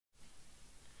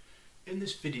In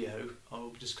this video I will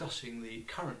be discussing the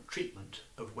current treatment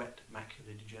of wet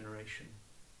macular degeneration.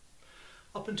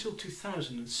 Up until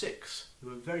 2006 there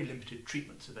were very limited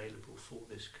treatments available for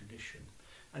this condition,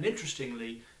 and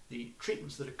interestingly the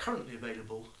treatments that are currently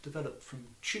available developed from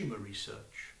tumour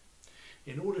research.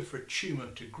 In order for a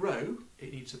tumour to grow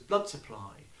it needs a blood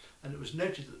supply, and it was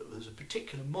noted that there was a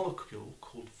particular molecule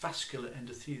called vascular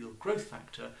endothelial growth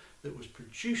factor that was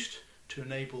produced to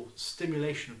enable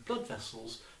stimulation of blood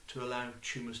vessels to allow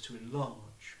tumours to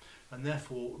enlarge, and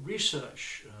therefore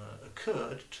research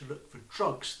occurred to look for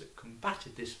drugs that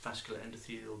combated this vascular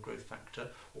endothelial growth factor,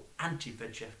 or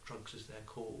anti-VEGF drugs as they're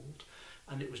called,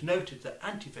 and it was noted that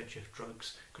anti-VEGF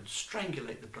drugs could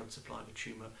strangulate the blood supply of a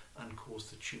tumour and cause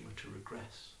the tumour to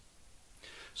regress.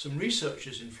 Some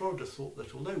researchers in Florida thought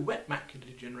that although wet macular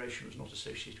degeneration was not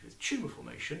associated with tumour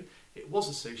formation, it was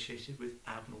associated with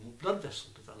abnormal blood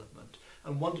vessel development,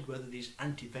 and wondered whether these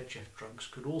anti-VEGF drugs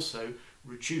could also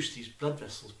reduce these blood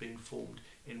vessels being formed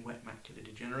in wet macular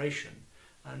degeneration.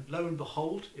 And lo and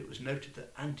behold, it was noted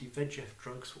that anti-VEGF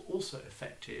drugs were also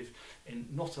effective in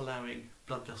not allowing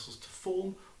blood vessels to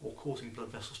form or causing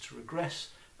blood vessels to regress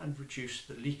and reduce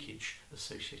the leakage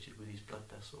associated with these blood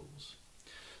vessels.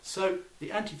 So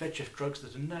the anti-VEGF drugs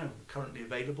that are now currently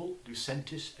available,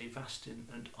 Lucentis, Avastin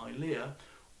and Eylea,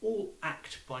 all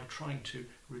act by trying to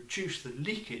reduce the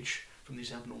leakage from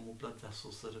these abnormal blood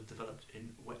vessels that have developed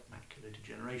in wet macular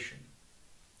degeneration.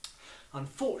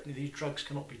 Unfortunately, these drugs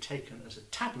cannot be taken as a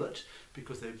tablet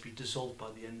because they would be dissolved by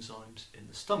the enzymes in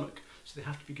the stomach, so they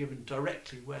have to be given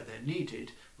directly where they're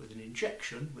needed with an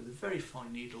injection with a very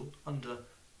fine needle under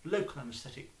local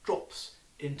anaesthetic drops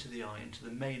into the eye, into the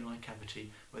main eye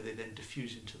cavity, where they then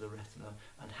diffuse into the retina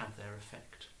and have their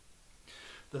effect.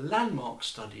 The landmark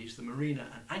studies, the Marina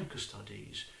and Anchor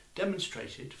studies,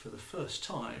 demonstrated for the first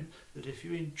time that if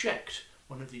you inject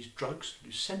one of these drugs,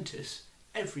 Lucentis,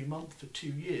 every month for 2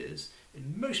 years,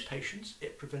 in most patients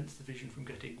it prevents the vision from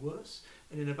getting worse,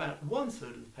 and in about 1/3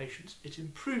 of the patients it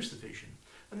improves the vision.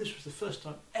 And this was the first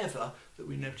time ever that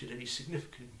we noted any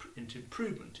significant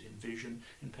improvement in vision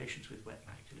in patients with wet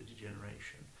macular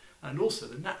degeneration. And also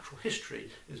the natural history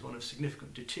is one of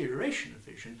significant deterioration of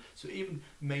vision, so even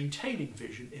maintaining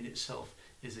vision in itself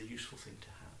is a useful thing to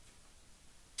have.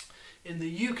 In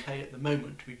the UK at the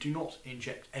moment we do not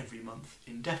inject every month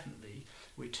indefinitely.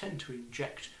 We tend to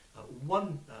inject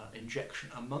one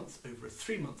injection a month over a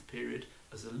 3-month period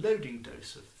as a loading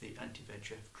dose of the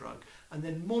anti-VEGF drug, and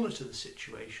then monitor the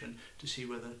situation to see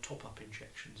whether top-up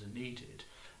injections are needed.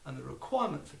 And the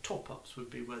requirement for top-ups would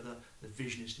be whether the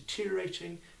vision is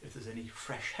deteriorating, if there's any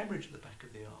fresh hemorrhage at the back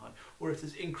of the eye, or if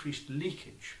there's increased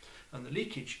leakage. And the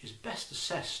leakage is best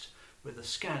assessed with a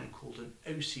scan called an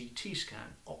OCT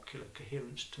scan, ocular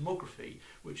coherence tomography,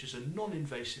 which is a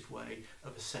non-invasive way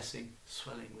of assessing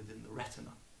swelling within the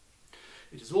retina.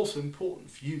 It is also important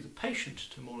for you, the patient,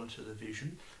 to monitor the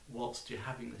vision whilst you're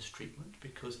having this treatment,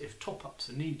 because if top-ups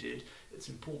are needed, it's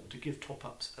important to give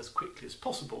top-ups as quickly as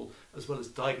possible, as well as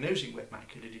diagnosing wet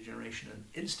macular degeneration and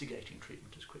instigating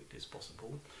treatment as quickly as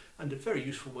possible. And a very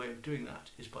useful way of doing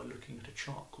that is by looking at a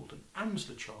chart called an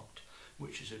Amsler chart,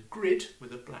 which is a grid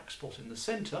with a black spot in the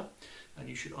centre, and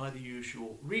you should either use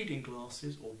your reading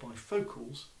glasses or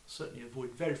bifocals. Certainly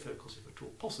avoid varifocals if at all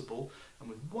possible, and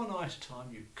with one eye at a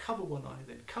time you cover one eye,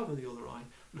 then cover the other eye,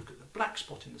 look at the black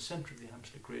spot in the centre of the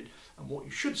Amsler grid, and what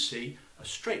you should see are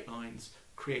straight lines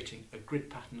creating a grid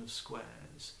pattern of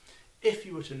squares. If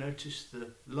you were to notice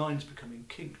the lines becoming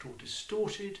kinked or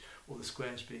distorted, or the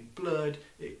squares being blurred,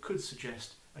 it could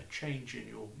suggest a change in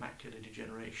your macular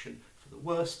degeneration for the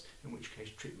worse, in which case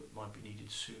treatment might be needed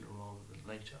sooner rather than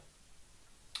later.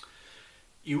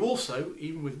 You also,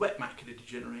 even with wet macular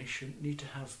degeneration, need to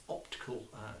have optical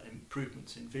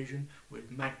improvements in vision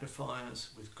with magnifiers,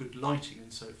 with good lighting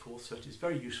and so forth, so it is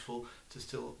very useful to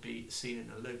still be seen in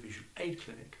a low visual aid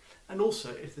clinic. And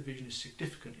also, if the vision is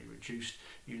significantly reduced,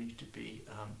 you need to be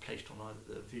placed on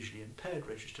either the visually impaired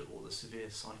register or the severe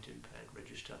sight impaired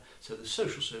register, so the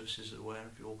social services are aware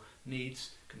of your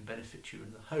needs, can benefit you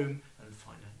in the home and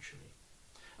financially.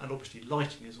 And obviously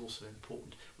lighting is also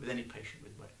important with any patient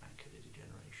with wet macular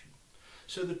degeneration.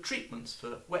 So the treatments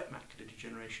for wet macular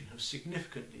degeneration have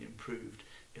significantly improved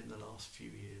in the last few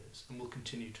years and will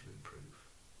continue to improve.